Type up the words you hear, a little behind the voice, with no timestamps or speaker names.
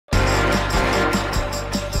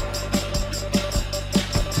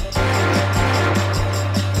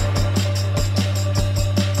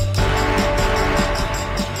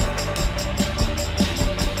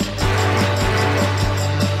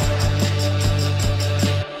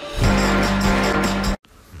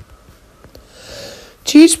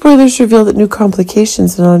GH spoilers reveal that new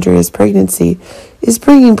complications in Andrea's pregnancy is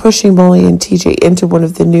pushing Molly and TJ into one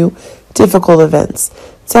of the new difficult events.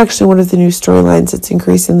 It's actually one of the new storylines that's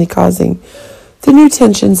increasingly causing the new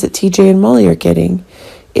tensions that TJ and Molly are getting.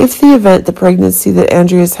 If the pregnancy that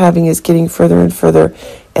Andrea is having is getting further and further,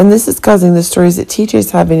 and this is causing the stories that TJ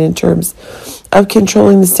is having in terms of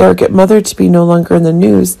controlling the surrogate mother to be no longer in the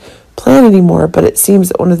news plan anymore, but it seems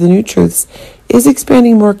that one of the new truths is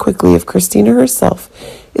expanding more quickly if Kristina herself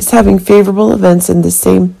is having favorable events in the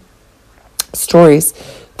same stories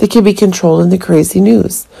that can be controlled in the crazy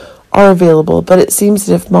news are available, but it seems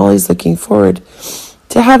that if Molly's looking forward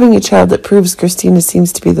to having a child, that proves Kristina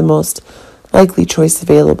seems to be the most likely choice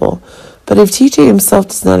available. But if TJ himself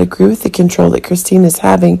does not agree with the control that Kristina is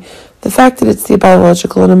having, the fact that it's the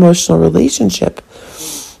biological and emotional relationship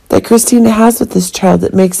that Kristina has with this child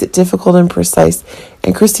that makes it difficult and precise,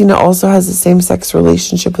 and Kristina also has a same-sex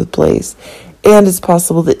relationship with Blaze, and it's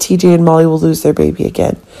possible that TJ and Molly will lose their baby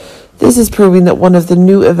again. This is proving that one of the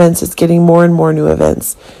new events is getting more and more new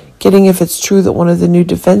events, getting if it's true that one of the new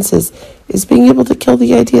defenses is being able to kill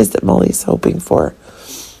the ideas that Molly is hoping for.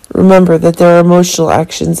 Remember that there are emotional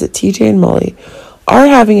actions that TJ and Molly are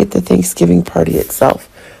having at the Thanksgiving party itself,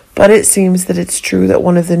 but it seems that it's true that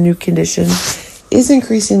one of the new conditions is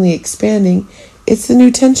increasingly expanding. It's the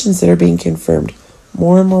new tensions that are being confirmed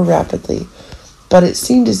more and more rapidly. But it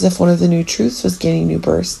seemed as if one of the new truths was gaining new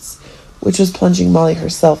bursts, which was plunging Molly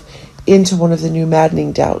herself into one of the new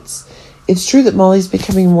maddening doubts. It's true that Molly's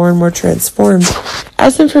becoming more and more transformed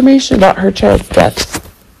as information about her child's death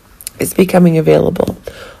is becoming available.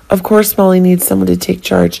 Of course, Molly needs someone to take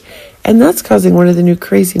charge, and that's causing one of the new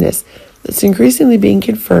craziness that's increasingly being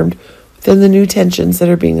confirmed within the new tensions that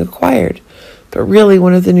are being acquired. But really,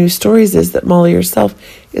 one of the new stories is that Molly herself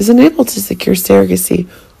is unable to secure surrogacy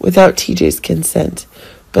without TJ's consent.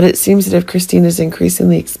 But it seems that if Kristina is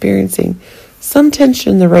increasingly experiencing some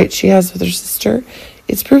tension in the rights she has with her sister,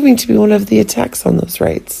 it's proving to be one of the attacks on those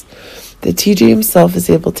rights that TJ himself is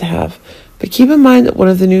able to have. But keep in mind that one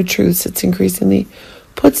of the new truths that's increasingly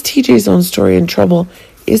puts TJ's own story in trouble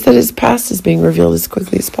is that his past is being revealed as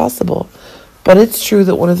quickly as possible. But it's true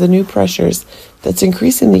that one of the new pressures that's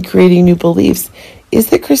increasingly creating new beliefs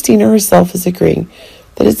is that Kristina herself is agreeing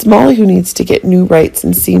that it's Molly who needs to get new rights,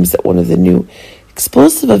 and seems that one of the new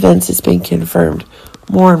explosive events is being confirmed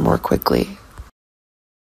more and more quickly.